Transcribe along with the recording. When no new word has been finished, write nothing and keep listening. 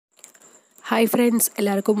Hi friends,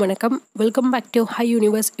 எல்லாருக்கும் வணக்கம். Welcome back to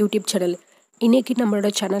HiiiUniverse YouTube channel. இன்னைக்கு நம்மளோட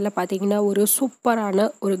சேனலில் பார்த்தீங்கன்னா ஒரு சூப்பரான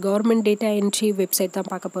ஒரு கவர்மெண்ட் டேட்டா என்ட்ரி வெப்சைட் தான்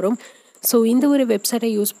பார்க்க போகிறோம். ஸோ இந்த ஒரு வெப்சைட்டை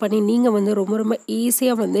யூஸ் பண்ணி நீங்கள் வந்து ரொம்ப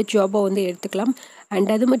ஈஸியாக வந்து ஜாபை வந்து எடுத்துக்கலாம்.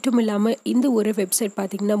 அண்ட் அது மட்டும் இல்லாமல் இந்த ஒரு வெப்சைட்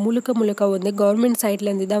பார்த்தீங்கன்னா முழுக்க வந்து கவர்மெண்ட்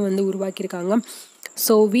சைட்லேருந்து தான் வந்து உருவாக்கியிருக்காங்க.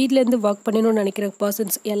 ஸோ வீட்டிலேருந்து ஒர்க் பண்ணணும்னு நினைக்கிற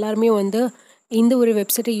பர்சன்ஸ் எல்லாருமே வந்து இந்த ஒரு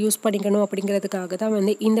வெப்சைட்டை யூஸ் பண்ணிக்கணும் அப்படிங்கிறதுக்காக தான்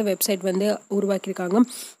வந்து இந்த வெப்சைட் வந்து உருவாக்கியிருக்காங்க.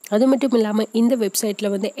 அது மட்டும் இல்லாமல் இந்த வெப்சைட்டில்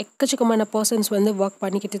வந்து எக்கச்சக்கமான பர்சன்ஸ் வந்து ஒர்க்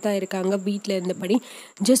பண்ணிக்கிட்டு தான் இருக்காங்க வீட்டில் இருந்தபடி.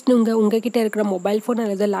 ஜஸ்ட் உங்ககிட்ட இருக்கிற மொபைல் ஃபோன்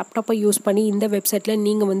அல்லது லேப்டாப்பை யூஸ் பண்ணி இந்த வெப்சைட்டில்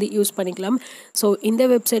நீங்கள் வந்து யூஸ் பண்ணிக்கலாம். ஸோ இந்த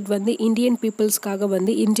வெப்சைட் வந்து இந்தியன் பீப்புள்ஸ்க்காக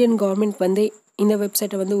வந்து இந்தியன் கவர்மெண்ட் வந்து இந்த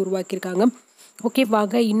வெப்சைட்டை வந்து உருவாக்கியிருக்காங்க. ஓகே,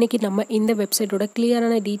 வாங்க இன்றைக்கி நம்ம இந்த வெப்சைட்டோட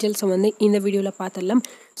கிளியரான டீட்டெயில்ஸை வந்து இந்த வீடியோவில் பார்த்துடலாம்.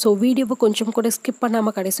 ஸோ வீடியோவை கொஞ்சம் கூட ஸ்கிப்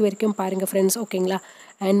பண்ணாமல் கடைசி வரைக்கும் பாருங்கள் ஃப்ரெண்ட்ஸ், ஓகேங்களா?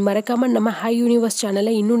 அண்ட் மறக்காமல் நம்ம HiiiUniverse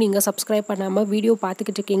சேனலை இன்னும் நீங்கள் சப்ஸ்கிரைப் பண்ணாமல் வீடியோ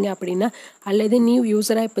பார்த்துக்கிட்டு இருக்கீங்க அப்படின்னா, அல்லது நியூ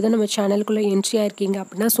யூஸராக இப்போ தான் நம்ம சேனலுக்குள்ளே என்ட்ரி ஆகிருக்கீங்க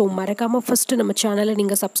அப்படின்னா, ஸோ மறக்காமல் ஃபஸ்ட்டு நம்ம சேனலை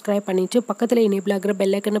நீங்கள் சப்ஸ்கிரைப் பண்ணிவிட்டு பக்கத்தில் எனேபிள் ஆகிற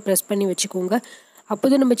பெல் ஐக்கனை ப்ரெஸ் பண்ணி வச்சுக்கோங்க. அப்போ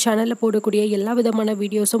தான் நம்ம சேனலில் போடக்கூடிய எல்லா விதமான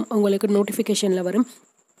வீடியோஸும் உங்களுக்கு நோட்டிஃபிகேஷனில் வரும்.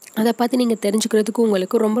 அதை பார்த்து நீங்கள் தெரிஞ்சுக்கிறதுக்கு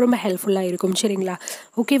உங்களுக்கு ரொம்ப ஹெல்ப்ஃபுல்லாக இருக்கும், சரிங்களா?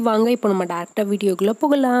 ஓகே, வாங்க இப்போ நம்ம டேரெக்டாக வீடியோக்குள்ளே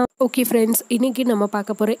போகலாம். ஓகே ஃப்ரெண்ட்ஸ், இன்றைக்கி நம்ம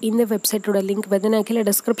பார்க்க போகிற இந்த வெப்சைட்டோட லிங்க் வந்து நான் கீழே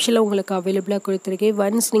டிஸ்கிரிப்ஷனில் உங்களுக்கு அவைலபிளாக கொடுத்துருக்கேன்.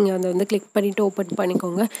 ஒன்ஸ் நீங்கள் அதை வந்து கிளிக் பண்ணிவிட்டு ஓப்பன்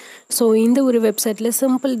பண்ணிக்கோங்க. ஸோ இந்த ஒரு வெப்சைட்டில்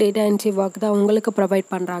சிம்பிள் டேட்டா என்ட்ரி ஒர்க் தான் உங்களுக்கு ப்ரொவைட்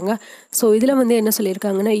பண்ணுறாங்க. ஸோ இதில் வந்து என்ன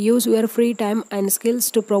சொல்லியிருக்காங்கன்னா, use your free time and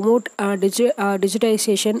skills to promote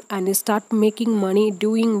digitisation and start making money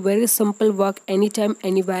doing very simple work any time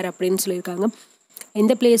anywhere அப்படின்னு சொல்லியிருக்காங்க.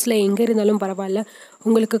 எந்த பிளேஸில் எங்கே இருந்தாலும் பரவாயில்ல,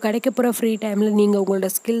 உங்களுக்கு கிடைக்க போகிற ஃப்ரீ டைமில் நீங்கள் உங்களோட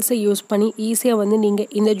ஸ்கில்ஸை யூஸ் பண்ணி ஈஸியாக வந்து நீங்கள்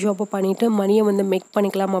இந்த ஜாப்பை பண்ணிவிட்டு மணியை வந்து மேக்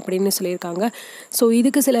பண்ணிக்கலாம் அப்படின்னு சொல்லியிருக்காங்க. ஸோ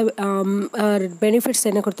இதுக்கு சில பெனிஃபிட்ஸ்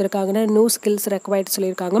என்ன கொடுத்துருக்காங்கன்னா, நோ ஸ்கில்ஸ் ரெக்வயர்ட்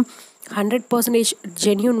சொல்லியிருக்காங்க, 100%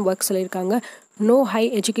 ஜென்யூன் ஒர்க் சொல்லியிருக்காங்க, no high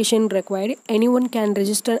education required, any one can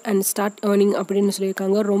register and start earning அப்படின்னு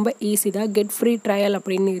சொல்லியிருக்காங்க. ரொம்ப ஈஸி தான், கெட் ஃப்ரீ ட்ரையல்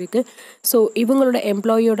அப்படின்னு இருக்குது. ஸோ இவங்களோட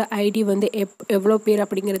எம்ப்ளாயியோட ஐடி வந்து எவ்வளோ பேர்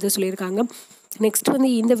அப்படிங்கிறது சொல்லியிருக்காங்க. நெக்ஸ்ட் வந்து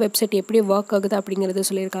இந்த வெப்சைட் எப்படி ஒர்க் ஆகுது அப்படிங்கிறது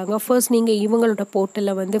சொல்லியிருக்காங்க. ஃபர்ஸ்ட் நீங்கள் இவங்களோட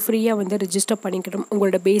போர்ட்டலில் வந்து ஃப்ரீயாக வந்து ரிஜிஸ்டர் பண்ணிக்கணும்,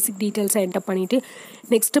 உங்களோட பேசிக் டீட்டெயில்ஸை என்டர் பண்ணிவிட்டு.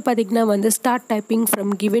 நெக்ஸ்ட்டு பார்த்திங்கன்னா வந்து start typing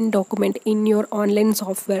from given document in your online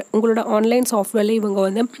software. உங்களோட ஆன்லைன் சாஃப்ட்வேரில் இவங்க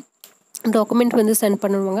வந்து டாக்குமெண்ட் வந்து சென்ட்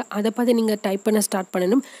பண்ணுவாங்க, அதை பார்த்து நீங்கள் டைப் பண்ண ஸ்டார்ட்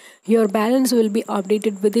பண்ணணும். Your balance will be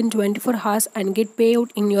updated within 24 hours and get pay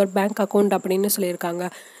out in your bank account அப்படின்னு சொல்லியிருக்காங்க.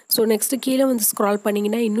 ஸோ நெக்ஸ்ட்டு கீழே வந்து ஸ்க்ரால்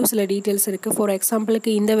பண்ணிங்கன்னா இன்னும் சில டீட்டெயில்ஸ் இருக்குது. ஃபார்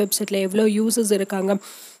எக்ஸாம்பிளுக்கு இந்த வெப்சைட்டில் எவ்வளோ யூசர்ஸ் இருக்காங்க,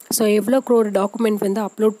 ஸோ எவ்வளோ க்ரோர் டாக்குமெண்ட் வந்து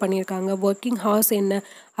அப்லோட் பண்ணியிருக்காங்க, ஒர்க்கிங் ஹவர்ஸ் என்ன,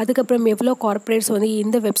 அதுக்கப்புறம் எவ்வளோ கார்ப்பரேட்ஸ் வந்து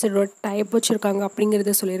இந்த வெப்சைட்டோட டைப் வச்சுருக்காங்க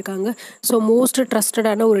அப்படிங்கிறத சொல்லியிருக்காங்க. ஸோ மோஸ்ட்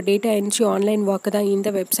ட்ரஸ்டடான ஒரு டேட்டா என்ட்ரி ஆன்லைன் ஒர்க்கு தான்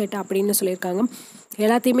இந்த வெப்சைட் அப்படின்னு சொல்லியிருக்காங்க.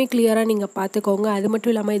 எல்லாத்தையுமே கிளியராக நீங்கள் பார்த்துக்கோங்க. அது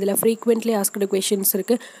மட்டும் இல்லாமல் இதில் ஃப்ரீக்வெண்ட்லி ஆஸ்க்டு கொஷின்ஸ்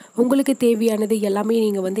இருக்குது. உங்களுக்கு தேவையானது எல்லாமே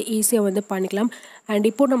நீங்கள் வந்து ஈஸியாக வந்து பண்ணிக்கலாம். அண்ட்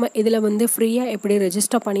இப்போது நம்ம இதில் வந்து ஃப்ரீயாக எப்படி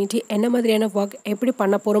ரெஜிஸ்டர் பண்ணிவிட்டு என்ன மாதிரியான ஒர்க் எப்படி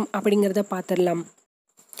பண்ண போகிறோம் அப்படிங்கிறத பார்த்துடலாம்.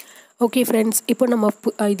 ஓகே ஃப்ரெண்ட்ஸ், இப்போ நம்ம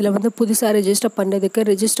இதில் வந்து புதுசாக ரெஜிஸ்டர் பண்ணுறதுக்கு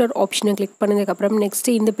ரெஜிஸ்டர் ஆப்ஷனை கிளிக் பண்ணதுக்கப்புறம்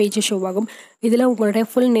நெக்ஸ்ட்டு இந்த பேஜ் ஷோ ஆகும். இதில் உங்களோட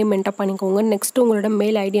ஃபுல் நேம் என்டர் பண்ணிக்கோங்க. நெக்ஸ்ட்டு உங்களோட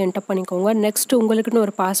மெயில் ஐடி என்டர் பண்ணிக்கோங்க. நெக்ஸ்ட்டு உங்களுக்குன்னு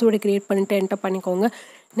ஒரு பாஸ்வேர்டு க்ரியேட் பண்ணிவிட்டு என்டர் பண்ணிக்கோங்க.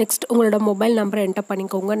 நெக்ஸ்ட் உங்களோட மொபைல் நம்பரை என்டர்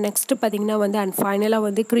பண்ணிக்கோங்க. நெக்ஸ்ட்டு பார்த்திங்கன்னா வந்து அண்ட் ஃபைனலாக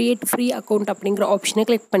வந்து க்ரியேட் ஃப்ரீ அக்கௌண்ட் அப்படிங்கிற ஆப்ஷனை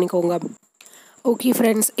கிளிக் பண்ணிக்கோங்க. ஓகே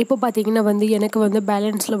ஃப்ரெண்ட்ஸ், இப்போ பார்த்தீங்கன்னா வந்து எனக்கு வந்து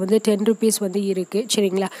பேலன்ஸில் வந்து 10 rupees வந்து இருக்குது,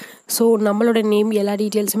 சரிங்களா? ஸோ நம்மளோட நேம் எல்லா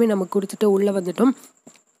டீட்டெயில்ஸுமே நம்ம கொடுத்துட்டு உள்ளே வந்துட்டோம்.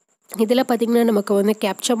 இதில் பார்த்திங்கன்னா நமக்கு வந்து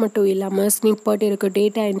கேப்ச்சா மட்டும் இல்லாமல் ஸ்னிப்பட் இருக்குது,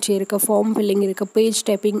 டேட்டா என்ட்ரி இருக்குது, ஃபார்ம் ஃபில்லிங் இருக்குது, பேஜ்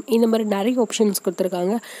டைப்பிங், இந்த மாதிரி நிறைய ஆப்ஷன்ஸ்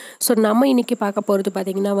கொடுத்துருக்காங்க. ஸோ நம்ம இன்றைக்கி பார்க்க போகிறது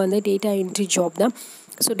பார்த்திங்கன்னா வந்து டேட்டா என்ட்ரி ஜாப் தான்.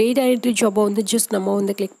 ஸோ டேட்டா என்ட்ரி ஜாப்பை வந்து ஜஸ்ட் நம்ம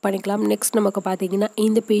வந்து கிளிக் பண்ணிக்கலாம். நெக்ஸ்ட் நமக்கு பார்த்திங்கன்னா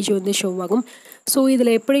இந்த பேஜ் வந்து ஷோ ஆகும். ஸோ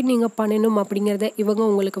இதில் எப்படி நீங்கள் பண்ணணும் அப்படிங்கிறத இவங்க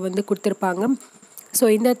உங்களுக்கு வந்து கொடுத்துருப்பாங்க. ஸோ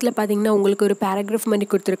இந்த இடத்துல பார்த்தீங்கன்னா உங்களுக்கு ஒரு பேராகிராஃப் மாதிரி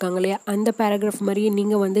கொடுத்துருக்காங்க இல்லையா, அந்த பேராகிராஃப் மாதிரியே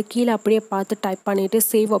நீங்கள் வந்து கீழே அப்படியே பார்த்து டைப் பண்ணிவிட்டு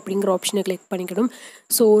சேவ் அப்படிங்கிற ஆப்ஷனை கிளிக் பண்ணிக்கணும்.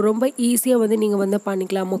 ஸோ ரொம்ப ஈஸியாக வந்து நீங்கள் வந்து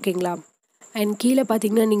பண்ணிக்கலாம், ஓகேங்களா? அண்ட் கீழே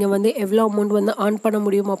பார்த்தீங்கன்னா நீங்கள் வந்து எவ்வளோ அமௌண்ட் வந்து ஏர்ன் பண்ண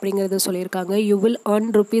முடியும் அப்படிங்கிறத சொல்லியிருக்காங்க. You will earn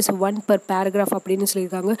 ₹1 per paragraph அப்படின்னு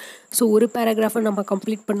சொல்லியிருக்காங்க. ஸோ ஒரு பேராகிராஃபை நம்ம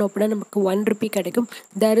கம்ப்ளீட் பண்ணோம் அப்படின்னா நமக்கு ₹1 கிடைக்கும்.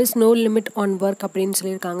 There is no limit on work அப்படின்னு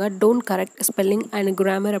சொல்லியிருக்காங்க. Don't correct spelling and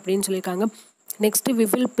grammar அப்படின்னு சொல்லியிருக்காங்க. Next we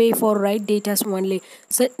will pay for right datas only.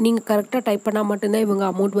 Sir நீங்கள் கரெக்டாக டைப் பண்ணால் மட்டும்தான் இவங்க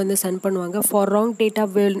அமௌண்ட் வந்து சென்ட் பண்ணுவாங்க. For wrong data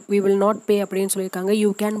we will not பே அப்படின்னு சொல்லியிருக்காங்க. You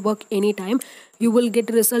can work any time, you will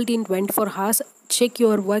get result in 24 hours, check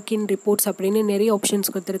your work in reports அப்படின்னு நிறைய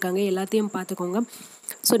ஆப்ஷன்ஸ் கொடுத்துருக்காங்க. எல்லாத்தையும் பார்த்துக்கோங்க.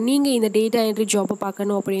 ஸோ நீங்கள் இந்த டேட்டா என்ட்ரி ஜாப்பை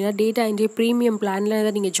பார்க்கணும் அப்படின்னா டேட்டா என்ட்ரி ப்ரீமியம் பிளானில்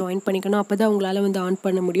தான் நீங்கள் ஜாயின் பண்ணிக்கணும். அப்போ தான் உங்களால் வந்து ஏர்ன்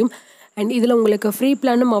பண்ண முடியும். அண்ட் இதில் உங்களுக்கு ஃப்ரீ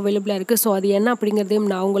பிளானும் அவைலபிளாக இருக்குது. ஸோ அது என்ன அப்படிங்கிறதையும்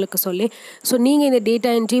நான் உங்களுக்கு சொல்லி, ஸோ நீங்கள் இந்த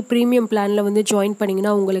டேட்டா என்ட்ரி ப்ரீமியம் பிளானில் வந்து ஜாயின்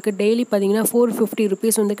பண்ணிங்கன்னா உங்களுக்கு டெய்லி பார்த்தீங்கன்னா 450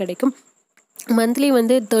 rupees வந்து கிடைக்கும். மந்த்லி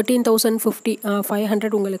வந்து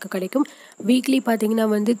 13,500 உங்களுக்கு கிடைக்கும். வீக்லி பார்த்தீங்கன்னா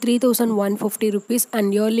வந்து 3,150 rupees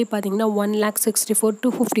அண்ட் இயர்லி பார்த்தீங்கன்னா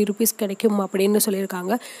 1,64,250 rupees கிடைக்கும் அப்படின்னு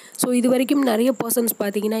சொல்லியிருக்காங்க. ஸோ இது வரைக்கும் நிறைய பர்சன்ஸ்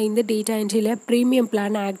பார்த்தீங்கன்னா இந்த டேட்டா என்ட்ரியில் ப்ரீமியம்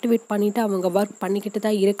பிளானை ஆக்டிவேட் பண்ணிவிட்டு அவங்க ஒர்க் பண்ணிக்கிட்டு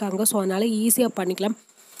தான் இருக்காங்க. ஸோ அதனால் ஈஸியாக பண்ணிக்கலாம்.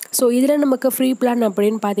 ஸோ இதில் நமக்கு ஃப்ரீ பிளான்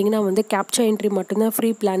அப்படின்னு பார்த்தீங்கன்னா வந்து கேப்ச்சா என்ட்ரி மட்டும்தான் ஃப்ரீ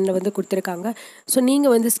பிளானில் வந்து கொடுத்துருக்காங்க. ஸோ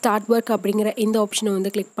நீங்கள் வந்து ஸ்டார்ட் ஒர்க் அப்படிங்கிற இந்த ஆப்ஷனை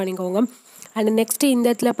வந்து கிளிக் பண்ணிக்கோங்க. அண்ட் நெக்ஸ்ட்டு இந்த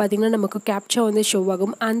இடத்துல பார்த்தீங்கன்னா நமக்கு கேப்ச்சா வந்து ஷோ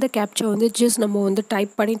ஆகும். அந்த கேப்ச்சா வந்து ஜஸ்ட் நம்ம வந்து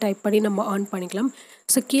டைப் பண்ணி நம்ம ஆன் பண்ணிக்கலாம்.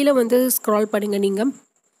 ஸோ கீழே வந்து ஸ்க்ரால் பண்ணுங்கள்.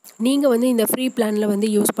 நீங்கள் வந்து இந்த ஃப்ரீ பிளானில் வந்து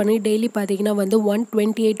யூஸ் பண்ணி டெய்லி பார்த்தீங்கன்னா வந்து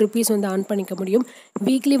 128 rupees வந்து ஆன் பண்ணிக்க முடியும்.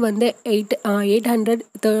 வீக்லி வந்து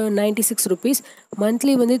 896 rupees,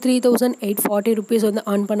 மந்த்லி வந்து 3,840 rupees வந்து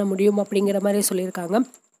ஆன் பண்ண முடியும் அப்படிங்கிற மாதிரி சொல்லியிருக்காங்க.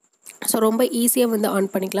 ஸோ ரொம்ப ஈஸியாக வந்து ஆன்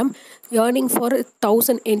பண்ணிக்கலாம். ஏர்னிங் ஃபார்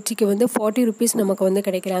 1000 என்ட்ரிக்கு வந்து 40 rupees நமக்கு வந்து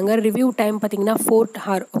கிடைக்கிறாங்க. ரிவ்யூ டைம் பார்த்திங்கன்னா 4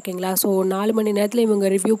 hour, ஓகேங்களா. ஸோ 4 மணி நேரத்தில் இவங்க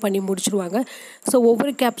ரிவ்யூ பண்ணி முடிச்சிருவாங்க. ஸோ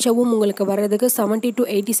ஒவ்வொரு கேப்ச்சாவும் உங்களுக்கு வர்றதுக்கு 70 to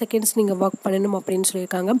 80 seconds நீங்கள் ஒர்க் பண்ணணும் அப்படின்னு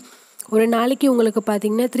சொல்லியிருக்காங்க. ஒரு நாளைக்கு உங்களுக்கு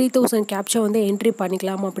பார்த்தீங்கன்னா 3000 கேப்ச்சா வந்து என்ட்ரி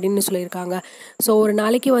பண்ணிக்கலாம் அப்படின்னு சொல்லியிருக்காங்க. ஸோ ஒரு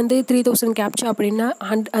நாளைக்கு வந்து 3000 கேப்ச்சா அப்படின்னா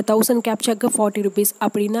 1000 கேப்ச்சாக்கு 40 rupees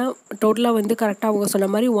அப்படின்னா டோட்டலாக வந்து கரெக்டாக அவங்க சொன்ன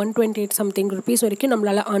மாதிரி 128 something rupees வரைக்கும்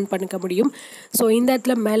நம்மளால் ஆன் பண்ணிக்க முடியும். ஸோ இந்த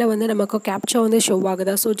இடத்துல மேலே வந்து நமக்கு கேப்ச்சா வந்து ஷோ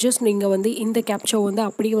ஆகுதா. ஸோ ஜஸ்ட் நீங்கள் வந்து இந்த கேப்ச்சா வந்து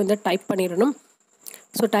அப்படியே வந்து டைப் பண்ணிடணும்.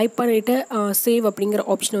 ஸோ டைப் பண்ணிவிட்டு சேவ் அப்படிங்கிற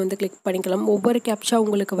ஆப்ஷனை வந்து கிளிக் பண்ணிக்கலாம். ஒவ்வொரு கேப்ச்சா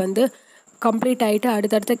உங்களுக்கு வந்து கம்ப்ளீட் ஆகிட்டு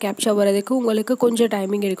அடுத்தடுத்த கேப்ச்சா வரதுக்கு உங்களுக்கு கொஞ்சம்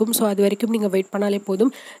டைமிங் எடுக்கும். ஸோ அது வரைக்கும் நீங்கள் வெயிட் பண்ணாலே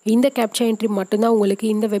போதும். இந்த கேப்ச்சா என்ட்ரி மட்டும்தான் உங்களுக்கு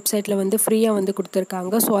இந்த வெப்சைட்டில் வந்து ஃப்ரீயாக வந்து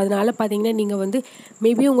கொடுத்துருக்காங்க. ஸோ அதனால் பார்த்தீங்கன்னா நீங்கள் வந்து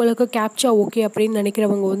மேபி உங்களுக்கு கேப்ச்சா ஓகே அப்படின்னு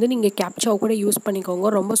நினைக்கிறவங்க வந்து நீங்கள் கேப்ச்சாவை கூட யூஸ்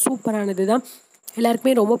பண்ணிக்கோங்க. ரொம்ப சூப்பரானது தான்,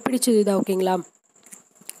 எல்லாருக்குமே ரொம்ப பிடிச்சது தான், ஓகேங்களா.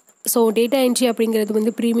 ஸோ டேட்டா என்ட்ரி அப்படிங்கிறது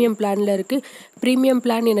வந்து ப்ரீமியம் பிளானில் இருக்குது. ப்ரீமியம்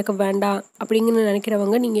பிளான் எனக்கு வேண்டாம் அப்படிங்கிற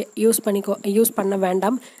நினைக்கிறவங்க நீங்கள் யூஸ் பண்ண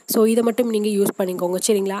வேண்டாம். ஸோ இதை மட்டும் நீங்கள் யூஸ் பண்ணிக்கோங்க,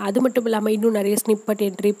 சரிங்களா. அது மட்டும் இல்லாமல் இன்னும் நிறைய ஸ்னிப்பட்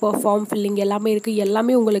என்ட்ரி, இப்போ ஃபார்ம் ஃபில்லிங் எல்லாமே இருக்குது.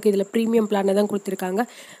 எல்லாமே உங்களுக்கு இதில் ப்ரீமியம் பிளானை தான் கொடுத்துருக்காங்க.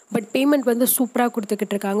 பட் பேமெண்ட் வந்து சூப்பராக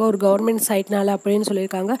கொடுத்துக்கிட்டு இருக்காங்க ஒரு கவர்மெண்ட் சைட்னால அப்படின்னு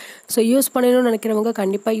சொல்லியிருக்காங்க. ஸோ யூஸ் பண்ணணும்னு நினைக்கிறவங்க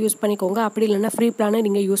கண்டிப்பாக யூஸ் பண்ணிக்கோங்க. அப்படி இல்லைன்னா ஃப்ரீ பிளானை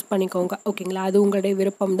நீங்கள் யூஸ் பண்ணிக்கோங்க, ஓகேங்களா. அது உங்களுடைய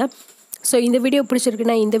விருப்பம் தான். ஸோ இந்த வீடியோ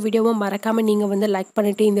பிடிச்சிருக்குன்னா இந்த வீடியோவை மறக்காமல் நீங்கள் வந்து லைக்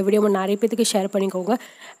பண்ணிவிட்டு இந்த வீடியோவை நிறைய பேருக்கு ஷேர் பண்ணிக்கோங்க.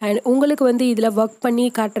 அண்ட் உங்களுக்கு வந்து இதில் ஒர்க் பண்ணி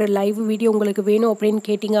காட்டுற லைவ் வீடியோ உங்களுக்கு வேணும் அப்படின்னு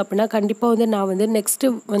கேட்டிங்க அப்படின்னா கண்டிப்பாக வந்து நான் வந்து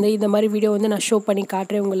நெக்ஸ்ட்டு வந்து இந்த மாதிரி வீடியோ வந்து நான் ஷோ பண்ணி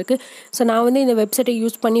காட்டுறேன் உங்களுக்கு. ஸோ நான் வந்து இந்த வெப்சைட்டை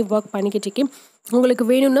யூஸ் பண்ணி ஒர்க் பண்ணிக்கிட்டு இருக்கேன். உங்களுக்கு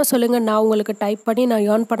வேணும்னா சொல்லுங்கள், நான் உங்களுக்கு டைப் பண்ணி நான்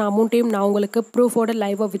ஏர்ன் பண்ண அமௌண்ட்டையும் நான் உங்களுக்கு ப்ரூஃபோட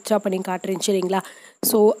லைவாக வித்ட்ரா பண்ணி காட்டுறேன், சரிங்களா.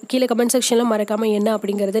 ஸோ கீழே கமெண்ட் செக்ஷனில் மறக்காமல் என்ன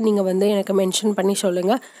அப்படிங்கிறத நீங்கள் வந்து எனக்கு மென்ஷன் பண்ணி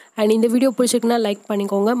சொல்லுங்கள். அண்ட் இந்த வீடியோ பிடிச்சிருக்குன்னா லைக்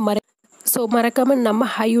பண்ணிக்கோங்க. மறக்காமல் நம்ம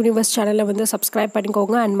HiiiUniverse சேனலை வந்து சப்ஸ்கிரைப்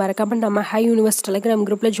பண்ணிக்கோங்க. அண்ட் மறக்காமல் நம்ம HiiiUniverse டெலிகிராம்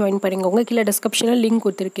குரூப்பில் ஜாயின் பண்ணிக்கோங்க. கீழே டிஸ்கிரிப்ஷனில் லிங்க்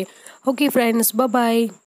கொடுத்துருக்கேன். ஓகே ஃப்ரெண்ட்ஸ், பாய்.